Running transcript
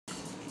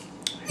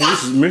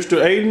This is Mr.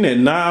 Aiden at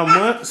 9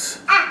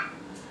 months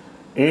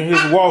in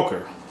his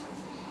walker.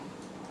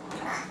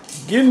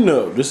 Getting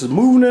up, just as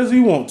moving as he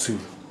wants to.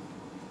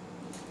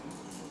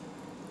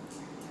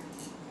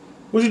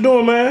 What you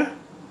doing, man?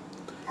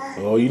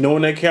 Oh, you know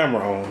when that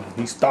camera on,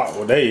 he stopped.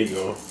 Well, there you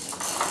go.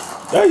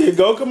 There you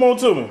go, come on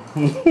to me.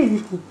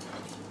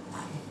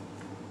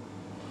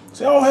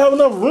 See, I don't have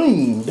enough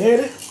room,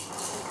 daddy.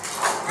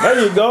 There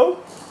you go.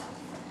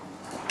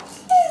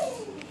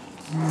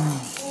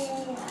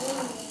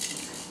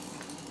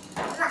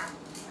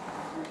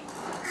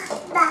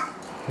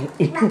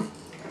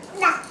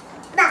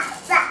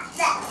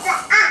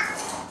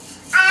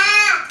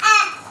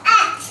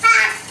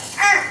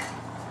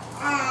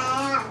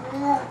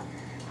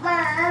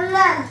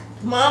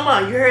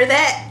 Mama, you heard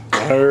that?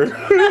 I heard.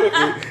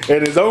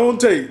 At his own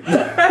tape.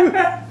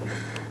 I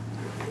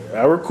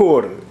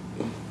recorded it.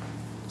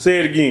 Say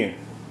it again.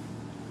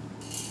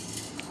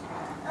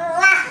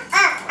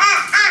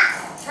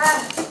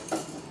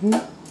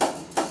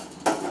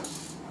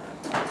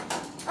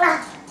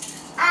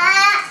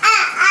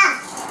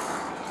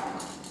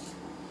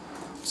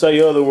 Say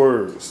other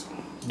words.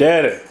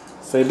 Daddy.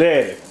 Say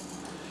daddy.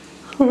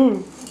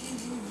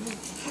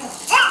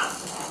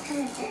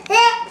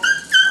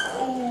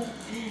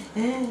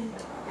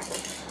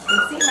 You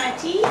see my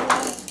teeth?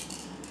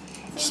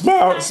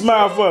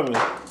 Smile for me.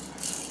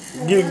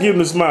 Give him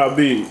the smile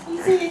big.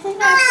 You see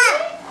my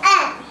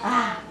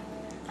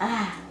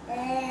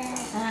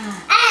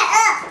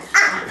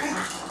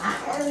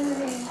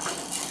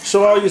teeth?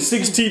 Show all your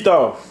 6 teeth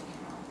off.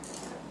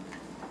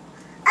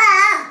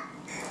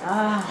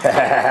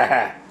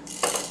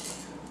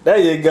 There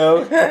you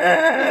go.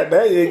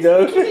 There you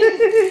go.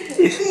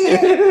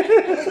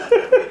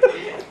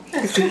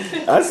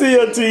 I see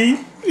your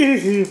teeth.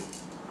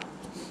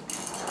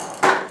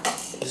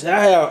 I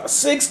have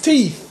 6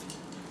 teeth,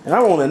 and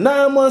I'm only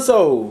 9 months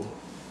old.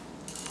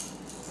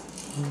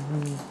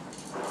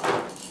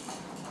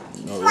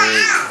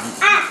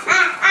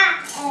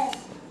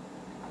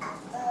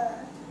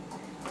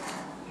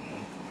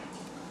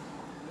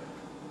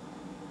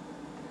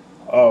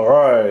 All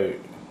right.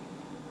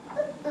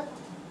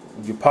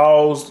 You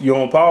pause. You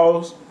on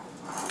pause?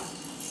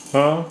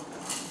 Huh?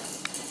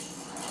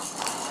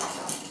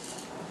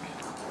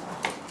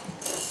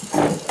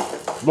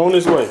 Come on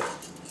this way.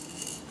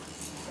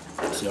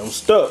 See, I'm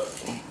stuck.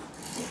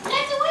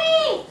 Get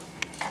away!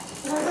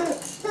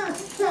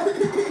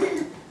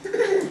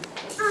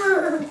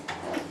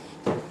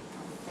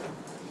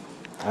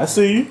 I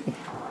see you.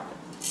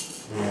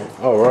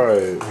 All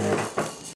right.